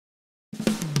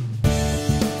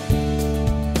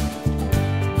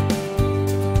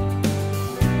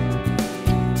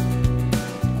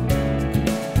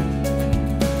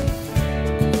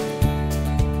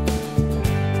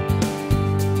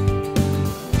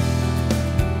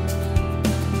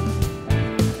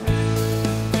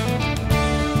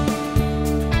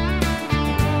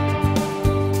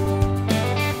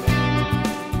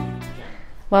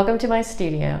Welcome to my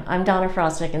studio. I'm Donna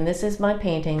Frostick, and this is my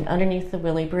painting Underneath the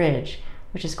Willey Bridge,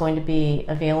 which is going to be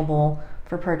available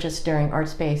for purchase during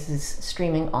Artspace's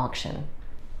streaming auction.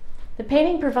 The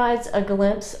painting provides a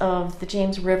glimpse of the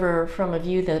James River from a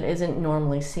view that isn't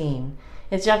normally seen.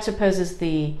 It juxtaposes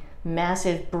the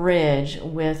massive bridge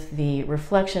with the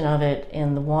reflection of it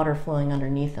and the water flowing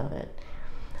underneath of it.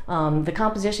 The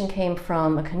composition came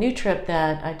from a canoe trip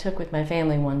that I took with my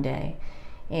family one day,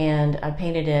 and I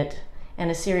painted it and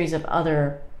a series of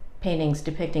other paintings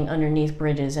depicting underneath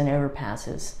bridges and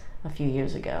overpasses a few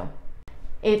years ago.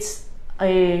 It's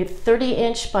a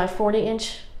 30-inch by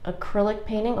 40-inch acrylic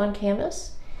painting on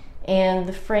canvas, and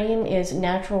the frame is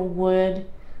natural wood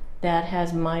that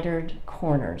has mitered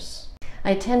corners.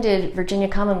 I attended Virginia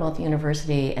Commonwealth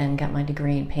University and got my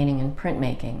degree in painting and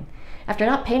printmaking. After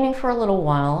not painting for a little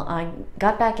while, I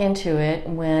got back into it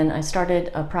when I started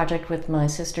a project with my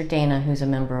sister Dana, who's a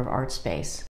member of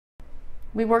Artspace.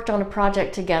 We worked on a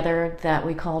project together that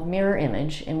we called Mirror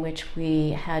Image, in which we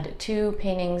had two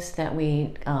paintings that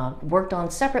we worked on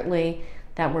separately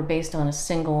that were based on a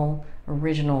single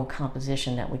original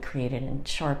composition that we created in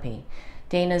Sharpie.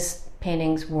 Dana's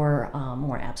paintings were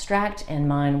more abstract, and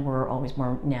mine were always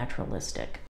more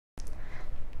naturalistic.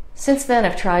 Since then,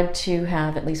 I've tried to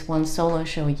have at least one solo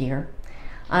show a year.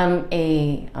 I'm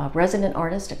a resident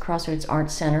artist at Crossroads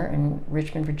Art Center in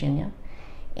Richmond, Virginia,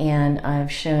 and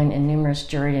I've shown in numerous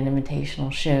juried and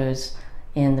invitational shows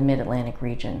in the Mid-Atlantic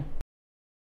region.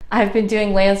 I've been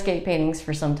doing landscape paintings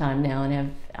for some time now,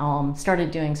 and have started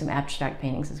doing some abstract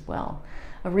paintings as well.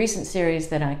 A recent series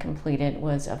that I completed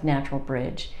was of Natural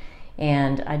Bridge,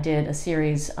 and I did a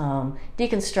series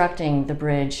deconstructing the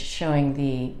bridge, showing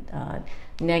the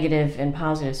negative and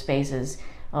positive spaces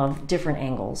of different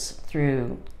angles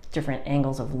through different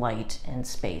angles of light and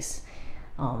space.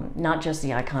 Not just the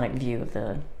iconic view of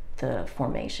the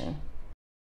formation.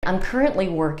 I'm currently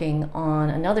working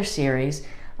on another series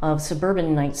of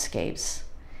suburban nightscapes.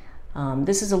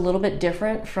 This is a little bit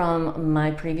different from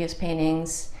my previous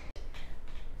paintings.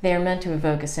 They are meant to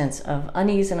evoke a sense of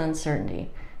unease and uncertainty,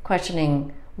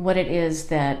 questioning what it is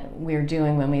that we're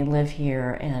doing when we live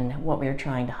here and what we're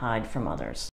trying to hide from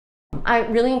others. I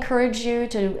really encourage you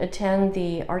to attend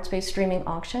the Artspace streaming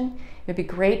auction. It would be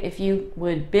great if you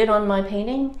would bid on my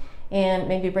painting and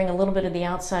maybe bring a little bit of the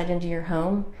outside into your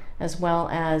home, as well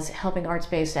as helping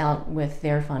Artspace out with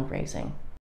their fundraising.